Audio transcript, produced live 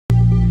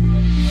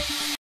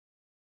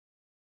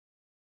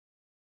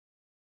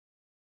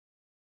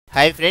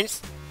Hi friends,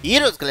 ఈ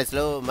రోజు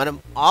క్లాస్లో మనం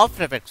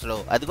ఆఫ్టర్ ఎఫెక్ట్స్లో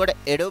అది కూడా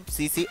Adobe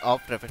CC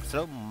ఆఫ్టర్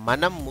ఎఫెక్ట్స్లో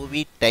మనం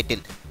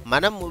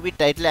మూవీ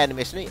టైటిల్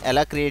యానిమేషన్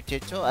ఎలా క్రియేట్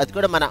చేయొచ్చో అది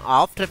కూడా మన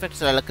ఆఫ్టర్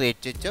ఎఫెక్ట్స్లో ఎలా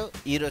క్రియేట్ చేయొచ్చో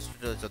ఈ రోజు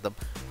ట్యూటోరియల్ చూద్దాం.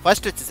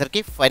 ఫస్ట్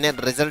వచ్చేసరికి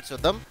ఫైనల్ రిజల్ట్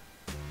చూద్దాం.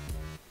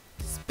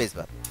 Space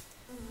bar.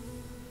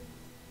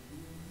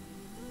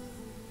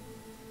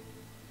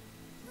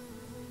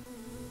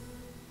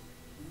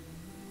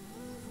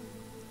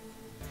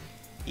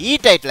 ఈ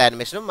టైటిల్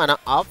యానిమేషన్ మన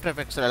ఆఫ్టర్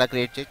ఎఫెక్ట్స్ ఎలా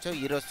క్రియేట్ చేయొచ్చో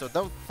ఈ రోజు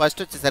చూద్దాం.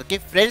 ఫస్ట్ వచ్చేసరికి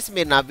ఫ్రెండ్స్,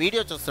 మీరు నా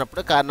వీడియో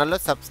చూస్తున్నప్పుడు కార్నర్లో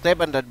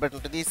సబ్స్క్రైబ్ అని రెడ్ బటన్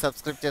ఉంటుంది,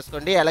 సబ్స్క్రైబ్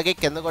చేసుకోండి. అలాగే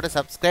కింద కూడా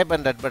సబ్స్క్రైబ్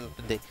అని రెడ్ బటన్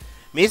ఉంటుంది.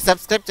 మీరు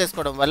సబ్స్క్రైబ్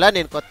చేసుకోవడం వల్ల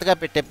నేను కొత్తగా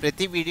పెట్టే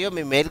ప్రతి వీడియో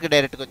మీ మెయిల్కి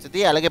డైరెక్ట్గా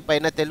వచ్చింది. అలాగే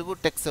పైన తెలుగు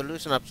టెక్స్ట్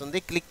సొల్యూషన్ ఆప్షన్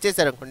ఉంది, క్లిక్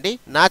చేశారనుకోండి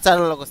నా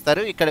ఛానల్లోకి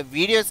వస్తారు. ఇక్కడ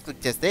వీడియోస్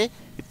క్లిక్ చేస్తే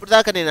ఇప్పుడు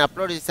దాకా నేను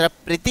అప్లోడ్ చేసిన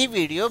ప్రతి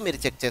వీడియో మీరు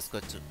చెక్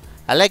చేసుకోవచ్చు.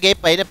 అలాగే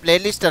పైన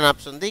ప్లేలిస్ట్ అనే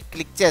ఆప్షన్ ఉంది,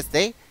 క్లిక్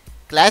చేస్తే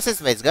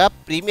క్లాసెస్ వైజ్గా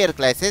premier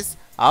classes,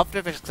 after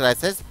effects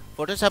classes,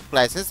 Photoshop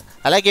classes,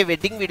 అలాగే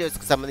వెడ్డింగ్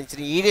వీడియోస్కి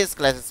సంబంధించిన ఈడియస్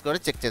క్లాసెస్ కూడా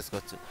చెక్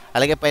చేసుకోవచ్చు.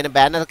 అలాగే పైన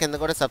బ్యానర్ కింద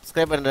కూడా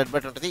సబ్స్క్రైబ్ అని రెడ్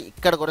బటన్ ఉంటుంది,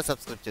 ఇక్కడ కూడా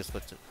సబ్స్క్రైబ్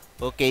చేసుకోవచ్చు.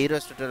 ఓకే,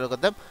 ఈరోజు ట్యూటోరియల్కి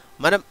వద్దాం.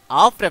 మనం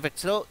ఆఫ్టర్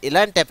ఎఫెక్ట్స్లో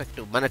ఇలాంటి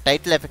ఎఫెక్ట్, మన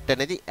టైటిల్ ఎఫెక్ట్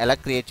అనేది ఎలా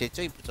క్రియేట్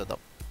చేయొచ్చో ఇప్పుడు చూద్దాం.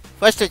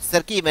 ఫస్ట్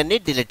వచ్చేసరికి ఇవన్నీ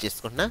డిలీట్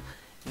చేసుకుంటున్నా.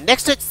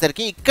 నెక్స్ట్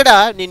వచ్చేసరికి ఇక్కడ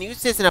నేను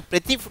యూజ్ చేసిన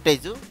ప్రతి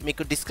ఫుటేజ్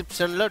మీకు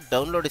డిస్క్రిప్షన్లో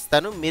డౌన్లోడ్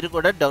ఇస్తాను, మీరు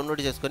కూడా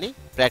డౌన్లోడ్ చేసుకొని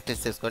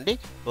ప్రాక్టీస్ చేసుకోండి.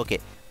 ఓకే,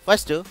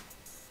 ఫస్ట్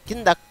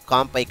కింద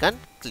కాంప్ ఐకాన్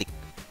క్లిక్.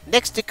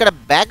 నెక్స్ట్ ఇక్కడ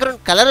బ్యాక్గ్రౌండ్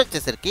కలర్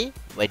వచ్చేసరికి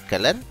వైట్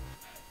కలర్.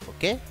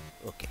 ఓకే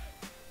ఓకే,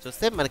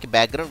 చూస్తే మనకి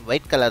బ్యాక్గ్రౌండ్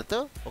వైట్ కలర్తో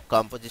ఒక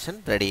కాంపోజిషన్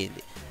రెడీ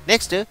అయింది.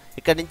 నెక్స్ట్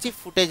ఇక్కడ నుంచి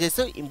ఫుటేజెస్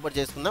ఇంపోర్ట్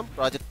చేసుకుందాం.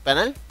 Project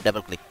panel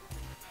double click.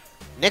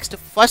 Next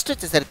first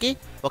వచ్చేసరికి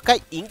ఒక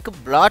ఇంక్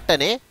బ్లాట్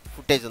అనే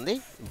ఫుటేజ్ ఉంది,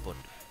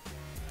 import.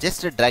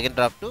 Just drag and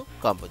drop to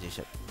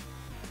composition.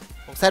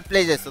 ఒకసారి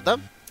ప్లే చేస్తుందాం.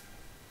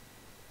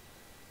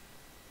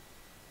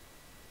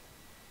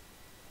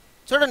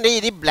 చూడండి,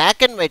 ఇది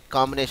బ్లాక్ అండ్ వైట్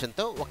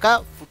కాంబినేషన్తో ఒక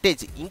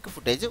ఫుటేజ్, ఇంక్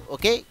ఫుటేజ్.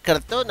 ఓకే,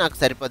 ఇక్కడతో నాకు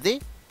సరిపోద్ది.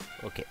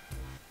 ఓకే,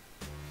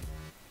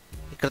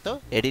 ఇక్కడతో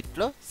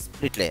ఎడిట్లో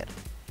స్ప్లిట్ లేయర్,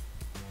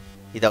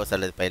 ఇది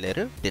అవసరం లేదు, పై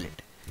layer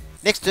delete.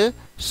 Next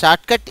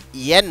short cut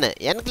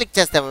ఎన్ క్లిక్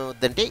చేస్తే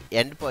ఏమవుద్దంటే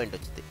ఎండ్ పాయింట్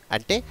వచ్చింది,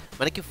 అంటే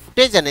మనకి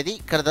ఫుటేజ్ అనేది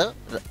ఇక్కడ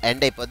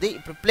ఎండ్ అయిపోద్ది.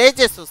 ఇప్పుడు ప్లే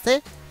చేసి చూస్తే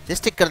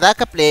జస్ట్ ఇక్కడ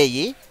దాకా ప్లే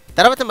అయ్యి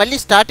తర్వాత మళ్ళీ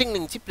స్టార్టింగ్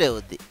నుంచి ప్లే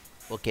అవుద్ది.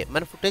 ఓకే,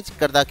 మన ఫుటేజ్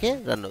ఇక్కడ దాకే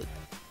రన్ అవుద్ది,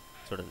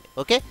 చూడండి.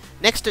 ఓకే,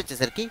 నెక్స్ట్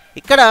వచ్చేసరికి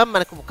ఇక్కడ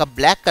మనకు ఒక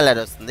బ్లాక్ కలర్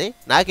వస్తుంది.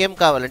 నాకేం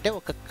కావాలంటే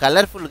ఒక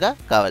కలర్ఫుల్గా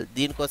కావాలి,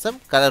 దీనికోసం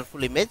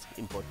colourful image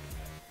import.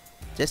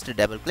 Just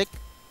double click,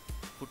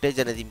 footage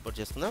అనేది ఇంపోర్ట్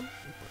చేసుకుందాం.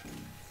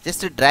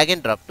 Just drag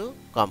and drop to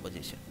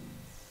composition.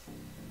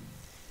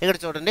 ఇక్కడ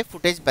చూడండి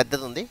ఫుటేజ్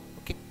పెద్దది ఉంది.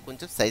 ఓకే,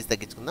 కొంచెం సైజ్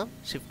తగ్గించుకుందాం.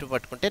 షిఫ్ట్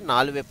పట్టుకుంటే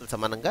 4 వైపులు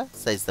సమానంగా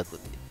సైజ్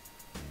తగ్గుతుంది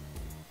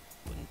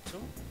కొంచెం.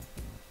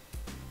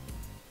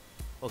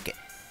 ఓకే,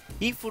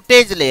 ఈ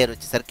ఫుటేజ్ లేయర్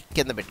వచ్చేసరికి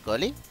కింద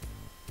పెట్టుకోవాలి.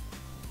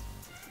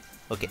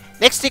 ఓకే,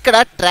 నెక్స్ట్ ఇక్కడ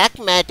ట్రాక్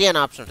మ్యాటీ అనే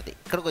ఆప్షన్ ఉంటుంది,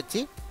 ఇక్కడికి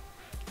వచ్చి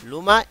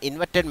లూమా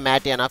ఇన్వర్టెడ్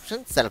మ్యాటీ అనే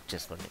ఆప్షన్ సెలెక్ట్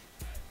చేసుకోండి.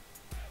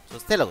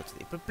 చూస్తే ఇలా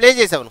వచ్చింది. ఇప్పుడు ప్లే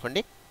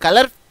చేసామనుకోండి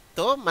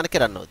కలర్తో మనకి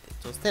రన్ అవుతుంది,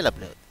 చూస్తే ఇలా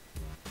ప్లే అవుతుంది.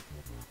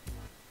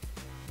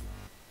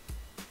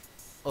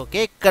 ఓకే,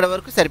 ఇక్కడ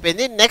వరకు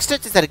సరిపోయింది. నెక్స్ట్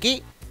వచ్చేసరికి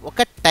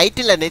ఒక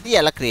టైటిల్ అనేది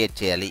ఎలా క్రియేట్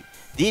చేయాలి,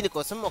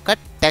 దీనికోసం ఒక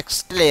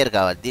టెక్స్ట్ లేయర్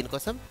కావాలి.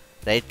 దీనికోసం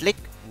right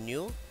click,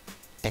 new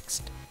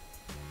text.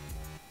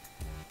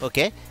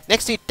 Okay,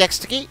 next ఈ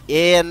టెక్స్ట్కి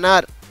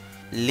ఏఎన్ఆర్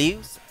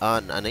లీవ్స్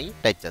ఆన్ అని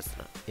టైప్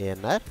చేస్తున్నాను.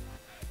 ANR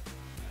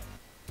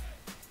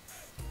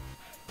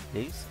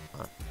leaves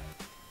on.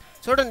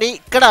 చూడండి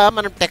ఇక్కడ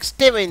మనం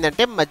టెక్స్ట్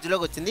ఏమైందంటే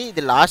మధ్యలోకి వచ్చింది,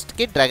 ఇది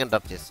లాస్ట్కి డ్రాగ్ అండ్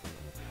డ్రాప్ చేస్తుంది.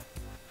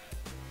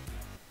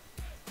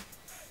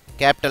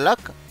 Capital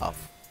lock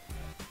of.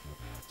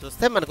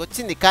 చూస్తే మనకు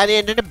వచ్చింది, కానీ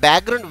ఏంటంటే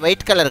బ్యాక్గ్రౌండ్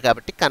వైట్ కలర్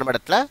కాబట్టి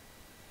కనబడట్లా.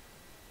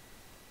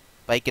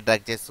 పైకి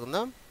డ్రాగ్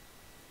చేసుకుందాం,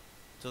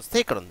 చూస్తే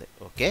ఇక్కడ ఉంది.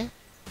 ఓకే,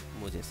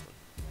 మూవ్ చేసుకుందాం,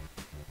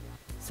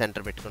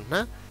 సెంటర్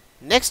పెట్టుకుంటున్నా.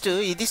 నెక్స్ట్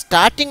ఇది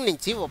స్టార్టింగ్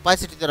నుంచి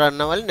ఒపాసిటీతో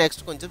రన్ అవ్వాలి.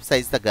 నెక్స్ట్ కొంచెం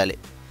సైజ్ తగ్గాలి,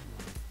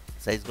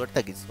 సైజ్ కూడా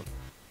తగ్గించుకుందాం.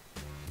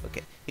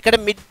 ఓకే, ఇక్కడ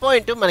మిడ్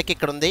పాయింట్ మనకి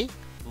ఇక్కడ ఉంది,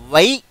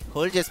 వై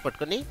హోల్డ్ చేసి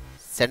పట్టుకొని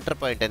సెంటర్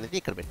పాయింట్ అనేది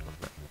ఇక్కడ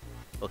పెట్టుకుంటున్నాం.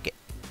 Okay,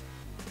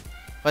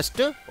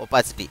 first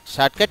opacity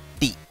short cut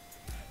tea,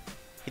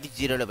 ఇది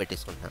 0లో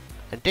పెట్టేసుకుంటున్నాం.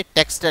 అంటే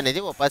టెక్స్ట్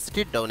అనేది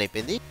ఒపాసిటీ డౌన్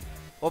అయిపోయింది,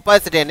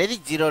 ఒపాసిటీ అనేది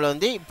 0లో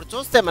ఉంది. ఇప్పుడు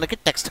చూస్తే మనకి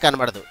టెక్స్ట్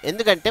కనబడదు,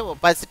 ఎందుకంటే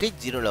ఒపాసిటీ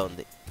 0లో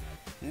ఉంది.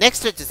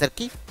 నెక్స్ట్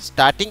వచ్చేసరికి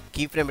స్టార్టింగ్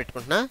కీ ఫ్రేమ్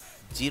పెట్టుకుంటున్నా,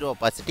 0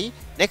 ఒపాసిటీ.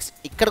 నెక్స్ట్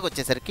ఇక్కడికి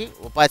వచ్చేసరికి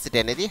ఒపాసిటీ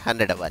అనేది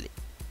 100 అవ్వాలి.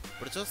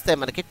 ఇప్పుడు చూస్తే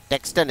మనకి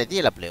టెక్స్ట్ అనేది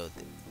ఇలా ప్లే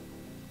అవుతుంది,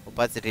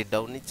 ఒపాసిటీ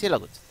డౌన్ నుంచి ఇలా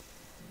వచ్చింది.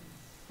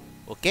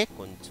 ఓకే,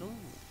 కొంచెం.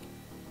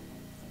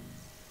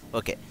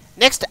 ఓకే,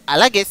 నెక్స్ట్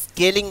అలాగే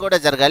స్కేలింగ్ కూడా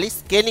జరగాలి.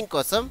 స్కేలింగ్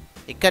కోసం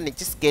ఇక్కడ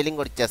నుంచి స్కేలింగ్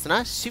కూడా ఇచ్చేస్తున్నా.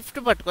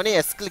 షిఫ్ట్ పట్టుకొని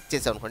ఎస్ క్లిక్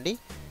చేసాం అనుకోండి,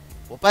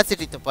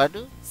 ఒపాసిటీతో పాటు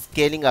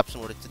స్కేలింగ్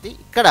ఆప్షన్ కూడా వచ్చింది.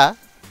 ఇక్కడ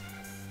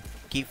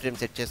కీ ఫ్రేమ్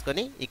సెట్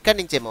చేసుకొని ఇక్కడ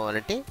నుంచి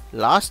ఏమవ్వాలంటే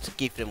లాస్ట్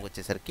కీ ఫ్రేమ్కి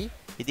వచ్చేసరికి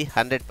ఇది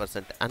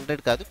 100%,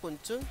 100 కాదు,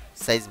 కొంచెం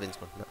సైజ్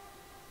పెంచుకుంటున్నా.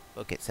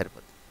 ఓకే,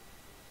 సరిపోతుంది.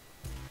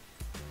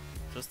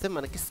 చూస్తే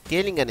మనకి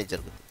స్కేలింగ్ అనేది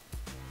జరుగుతుంది,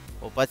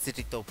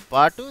 ఒపాసిటీతో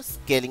పాటు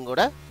స్కేలింగ్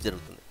కూడా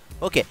జరుగుతుంది.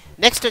 ఓకే,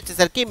 నెక్స్ట్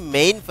వచ్చేసరికి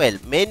మెయిన్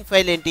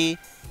ఫైల్ ఏంటి,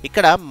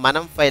 ఇక్కడ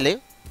మనం ఫైల్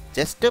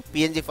జస్ట్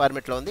పిఎన్జీ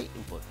ఫార్మేట్లో ఉంది,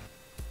 import,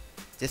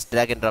 just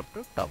drag and drop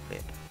to top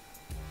layer.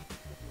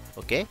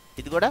 Okay,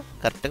 ఇది కూడా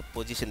కరెక్ట్గా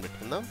పొజిషన్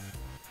పెట్టుకుందాం.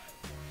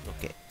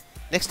 ఓకే,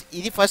 నెక్స్ట్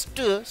ఇది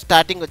ఫస్ట్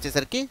స్టార్టింగ్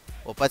వచ్చేసరికి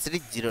ఒపాసిటీ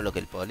 0లోకి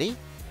వెళ్ళిపోవాలి.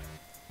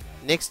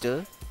 నెక్స్ట్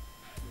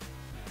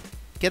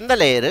కింద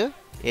లేయర్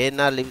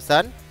ఏఎన్ఆర్ లివ్స్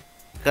ఆన్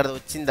ఇక్కడ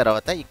వచ్చిన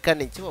తర్వాత ఇక్కడ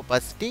నుంచి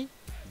ఒపాసిటీ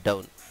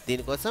డౌన్,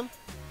 దీనికోసం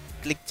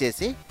క్లిక్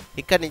చేసి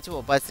ఇక్కడ నుంచి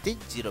ఒపాసిటీ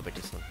 0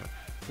 పెట్టేసుకుంటున్నాం.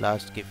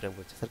 లాస్ట్ కీ ఫ్రేమ్కి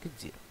వచ్చేసరికి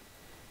 0.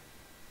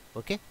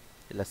 ఓకే,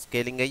 ఇలా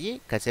స్కేలింగ్ అయ్యి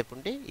కాసేపు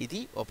ఉంటే ఇది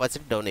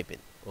ఒపాసిటీ డౌన్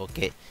అయిపోయింది.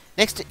 ఓకే,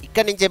 నెక్స్ట్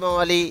ఇక్కడ నుంచి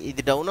ఏమవ్వాలి,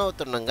 ఇది డౌన్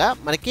అవుతుండగా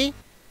మనకి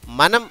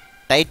మనం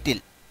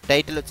టైటిల్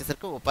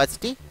వచ్చేసరికి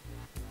ఒపాసిటీ,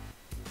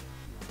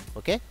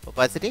 ఓకే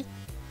ఒపాసిటీ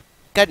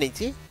ఇక్కడ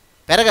నుంచి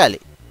పెరగాలి.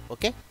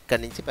 ఓకే, ఇక్కడ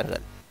నుంచి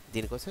పెరగాలి,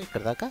 దీనికోసం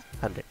ఇక్కడ దాకా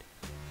 100.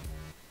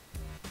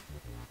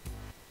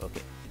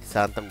 ఓకే, ఇది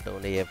శాంతం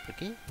డౌన్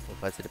అయ్యేప్పటికి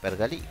ఒపాసిటీ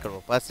పెరగాలి, ఇక్కడ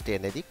ఒపాసిటీ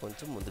అనేది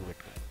కొంచెం ముందుకు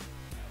పెట్టుకోండి.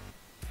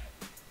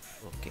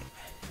 ఓకే,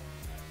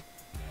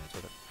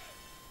 చూడండి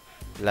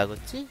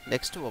ఇలాగొచ్చి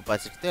నెక్స్ట్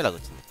ఒపాసిటీతో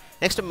ఇలాగొచ్చింది.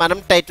 నెక్స్ట్ మనం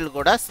టైటిల్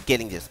కూడా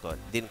స్కేలింగ్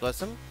చేసుకోవాలి,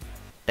 దీనికోసం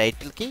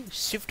టైటిల్కి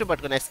షిఫ్ట్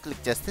పట్టుకుని నెక్స్ట్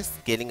క్లిక్ చేస్తే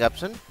scaling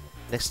option,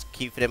 next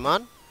key frame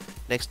on,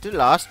 next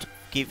last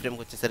key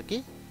ఫ్రేమ్కి వచ్చేసరికి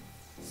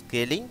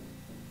స్కేలింగ్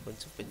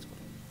కొంచెం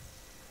పెంచుకోండి.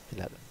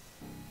 ఇలాగ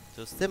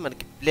చూస్తే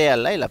మనకి ప్లే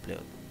అలా ఇలా ప్లే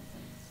అవుతుంది,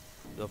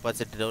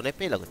 ఒపాసిటీ డౌన్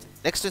అయిపోయి ఇలాగ వచ్చింది.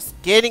 Next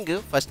scaling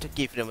first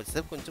key frame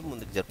వచ్చేసరికి కొంచెం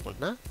ముందుకు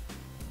జరుపుకుంటున్నా,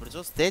 ఇప్పుడు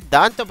చూస్తే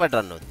దాంతోపాటు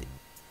రన్ అవుతుంది.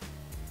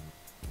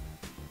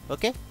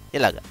 ఓకే,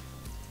 ఇలాగా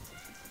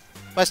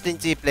ఫస్ట్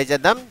నుంచి ప్లే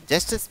చేద్దాం,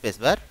 just space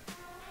bar.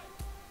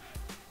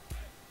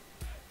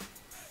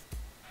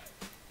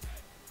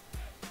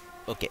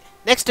 Okay,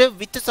 next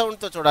with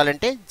సౌండ్తో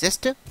చూడాలంటే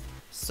జస్ట్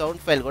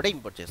సౌండ్ ఫైల్ కూడా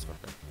ఇంపోర్ట్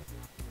చేసుకుంటాం.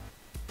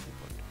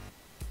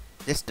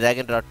 Just drag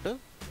and drop to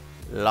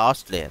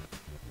last layer.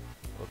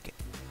 Okay,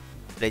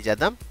 play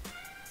చేద్దాం.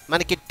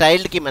 మనకి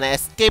టైల్డ్కి మన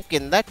ఎస్కేప్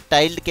కింద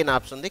టైల్డ్కి అనే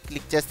ఆప్షన్ ఉంది,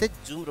 క్లిక్ చేస్తే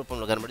జూమ్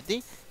రూపంలో కనబడుతుంది.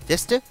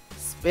 జస్ట్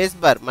స్పేస్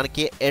బార్,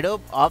 మనకి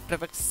అడోబ్ ఆఫ్టర్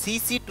ఎఫెక్ట్స్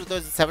CC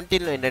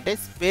 2017లో ఏంటంటే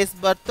స్పేస్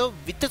బార్తో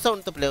విత్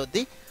సౌండ్తో ప్లే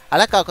అవుద్ది.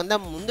 అలా కాకుండా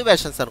ముందు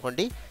వెర్షన్స్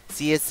అనుకోండి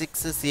CS6,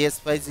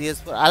 CS5,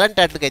 CS4 అలాంటి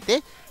వాటికైతే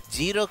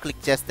 0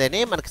 క్లిక్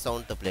చేస్తేనే మనకి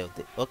సౌండ్తో ప్లే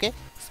అవుతుంది. Okay,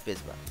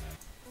 space bar.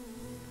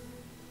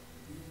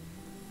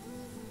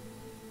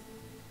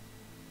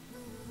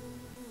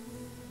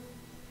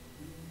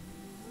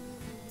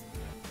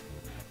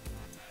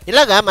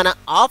 ఇలాగా మన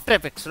ఆఫ్టర్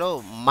ఎఫెక్ట్స్లో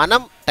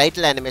మనం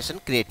టైటిల్ యానిమేషన్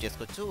క్రియేట్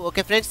చేసుకోవచ్చు.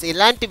 ఓకే ఫ్రెండ్స్,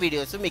 ఇలాంటి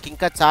వీడియోస్ మీకు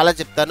ఇంకా చాలా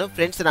చెప్తాను.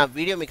 ఫ్రెండ్స్, నా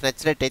వీడియో మీకు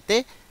నచ్చినట్టయితే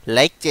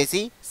లైక్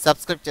చేసి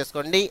సబ్స్క్రైబ్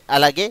చేసుకోండి,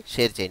 అలాగే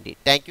షేర్ చేయండి.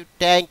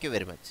 Thank you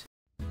very much.